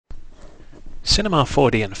Cinema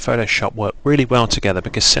 4D and Photoshop work really well together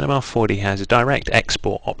because Cinema 4D has a direct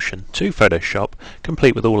export option to Photoshop,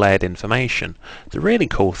 complete with all layered information. The really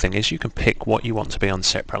cool thing is you can pick what you want to be on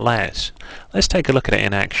separate layers. Let's take a look at it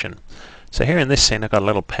in action. So here in this scene I've got a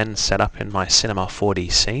little pen set up in my Cinema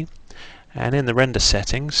 4D scene, and in the render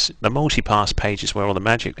settings the multipass page is where all the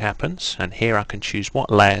magic happens, and here I can choose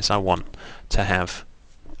what layers I want to have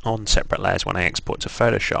on separate layers when I export to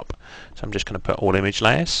Photoshop. So I'm just going to put all image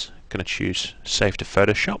layers. Going to choose Save to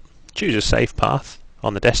Photoshop, choose a save path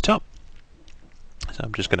on the desktop. So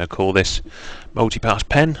I'm just going to call this multipass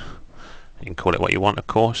pen. You can call it what you want, of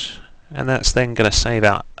course, and that's then going to save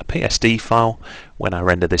out a PSD file when I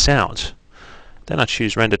render this out. Then I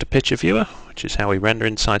choose Render to Picture Viewer, which is how we render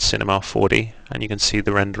inside Cinema 4D, and you can see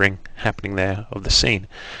the rendering happening there of the scene.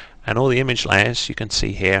 And all the image layers you can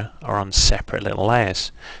see here are on separate little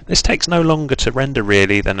layers. This takes no longer to render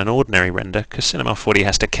really than an ordinary render, because Cinema 4D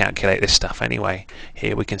has to calculate this stuff anyway.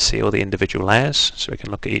 Here we can see all the individual layers, so we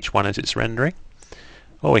can look at each one as it's rendering.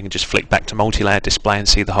 Or we can just flick back to multi-layer display and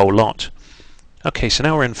see the whole lot. Okay, so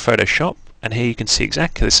now we're in Photoshop, and here you can see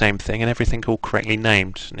exactly the same thing and everything all correctly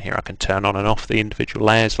named. And here I can turn on and off the individual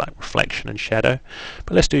layers like reflection and shadow.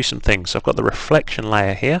 But let's do some things. So I've got the reflection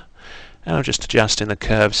layer here, and I'm just adjusting the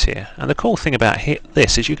curves here. And the cool thing about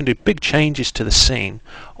this is you can do big changes to the scene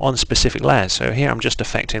on specific layers. So here I'm just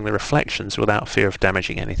affecting the reflections without fear of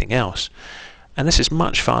damaging anything else. And this is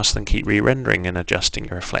much faster than keep re-rendering and adjusting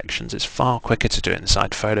your reflections. It's far quicker to do it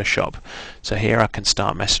inside Photoshop. So here I can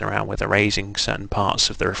start messing around with erasing certain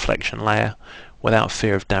parts of the reflection layer without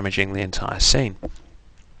fear of damaging the entire scene,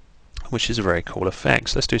 which is a very cool effect.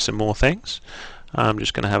 So let's do some more things. I'm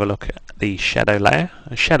just going to have a look at the shadow layer.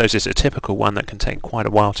 Shadows is a typical one that can take quite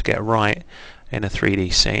a while to get right in a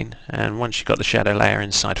 3D scene, and once you've got the shadow layer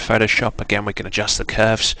inside Photoshop, again we can adjust the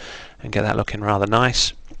curves and get that looking rather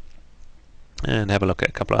nice. And have a look at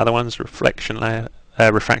a couple of other ones. Refraction layer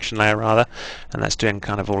rather, and that's doing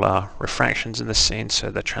kind of all our refractions in the scene,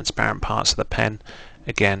 so the transparent parts of the pen.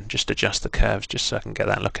 Again, just adjust the curves just so I can get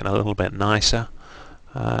that looking a little bit nicer.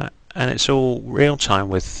 And it's all real time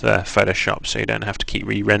with Photoshop, so you don't have to keep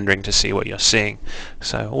re-rendering to see what you're seeing.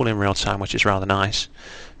 So all in real time, which is rather nice.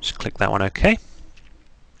 Just click that one OK.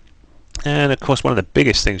 And of course one of the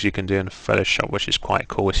biggest things you can do in Photoshop, which is quite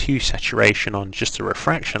cool, is hue saturation on just the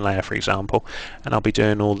refraction layer, for example. And I'll be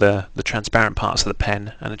doing all the transparent parts of the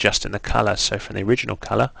pen and adjusting the colour. So from the original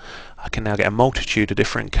colour I can now get a multitude of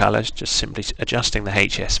different colours, just simply adjusting the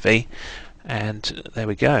HSV. And there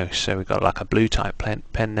we go. So we've got like a blue type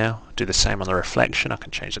pen now. Do the same on the reflection. I can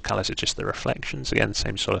change the colours of just the reflections. Again,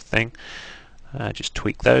 same sort of thing. Just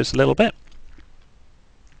tweak those a little bit.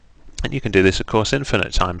 And you can do this, of course,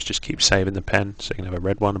 infinite times. Just keep saving the pen, so you can have a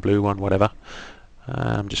red one, a blue one, whatever.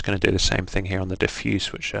 I'm just going to do the same thing here on the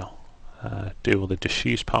diffuse, which I'll do all the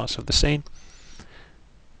diffuse parts of the scene.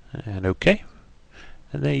 And OK.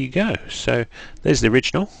 And there you go. So there's the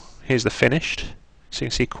original. Here's the finished. So you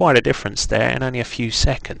can see quite a difference there in only a few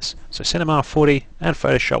seconds. So Cinema 4D and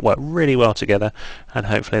Photoshop work really well together, and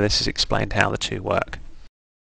hopefully this has explained how the two work.